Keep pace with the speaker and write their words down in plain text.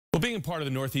Well, being a part of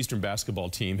the Northeastern basketball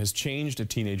team has changed a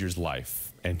teenager's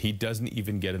life, and he doesn't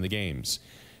even get in the games.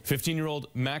 15-year-old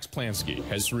Max Plansky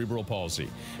has cerebral palsy,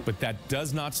 but that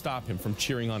does not stop him from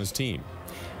cheering on his team.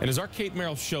 And as our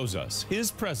Merrill shows us,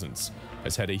 his presence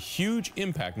has had a huge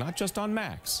impact not just on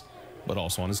Max, but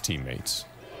also on his teammates.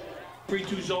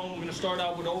 3-2 zone, we're going to start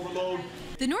out with overload.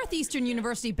 The Northeastern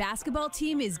University basketball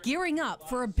team is gearing up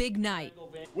for a big night.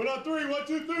 1 on 3, 1,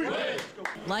 2, 3.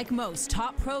 Like most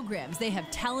top programs, they have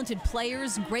talented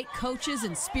players, great coaches,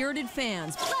 and spirited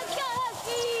fans. Let's go,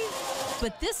 Huskies!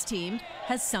 But this team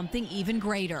has something even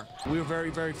greater. We were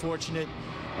very, very fortunate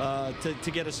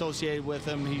to get associated with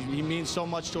him. He means so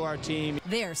much to our team.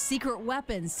 Their secret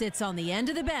weapon sits on the end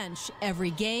of the bench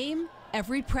every game,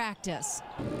 every practice.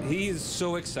 He is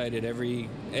so excited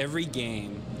every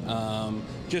game,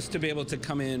 just to be able to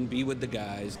come in, be with the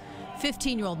guys.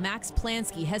 15-year-old Max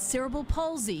Plansky has cerebral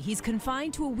palsy. He's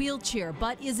confined to a wheelchair,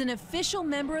 but is an official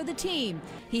member of the team.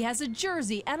 He has a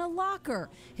jersey and a locker.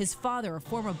 His father, a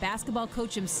former basketball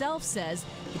coach himself, says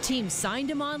the team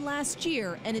signed him on last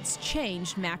year, and it's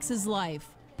changed Max's life.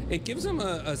 It gives him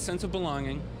a sense of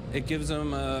belonging. It gives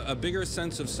him a bigger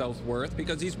sense of self-worth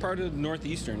because he's part of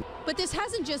Northeastern. But this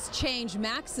hasn't just changed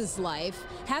Max's life.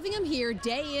 Having him here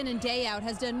day in and day out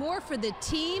has done more for the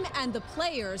team and the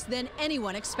players than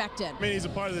anyone expected. I mean, he's a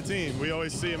part of the team. We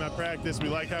always see him at practice. We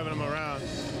like having him around,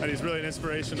 and he's really an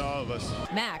inspiration to all of us.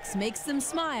 Max makes them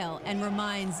smile and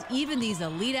reminds even these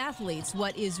elite athletes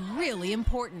what is really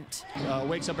important.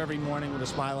 Wakes up every morning with a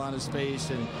smile on his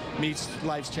face and meets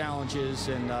life's challenges,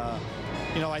 and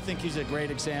you know, I think he's a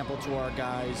great example to our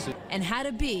guys. And how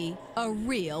to be a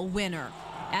real winner.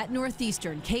 At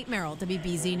Northeastern, Merrill,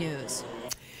 WBZ News.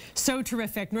 So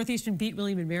terrific. Northeastern beat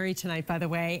William & Mary tonight, by the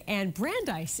way, and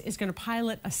Brandeis is going to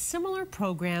pilot a similar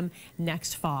program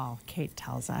next fall, Kate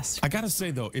tells us. I got to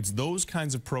say, though, it's those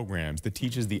kinds of programs that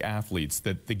teaches the athletes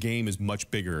that the game is much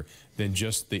bigger than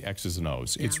just the X's and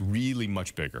O's. Yeah. It's really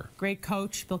much bigger. Great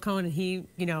coach, Bill Cohen, and he,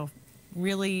 you know,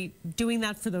 really doing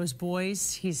that for those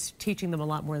boys. He's teaching them a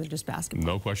lot more than just basketball.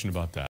 No question about that.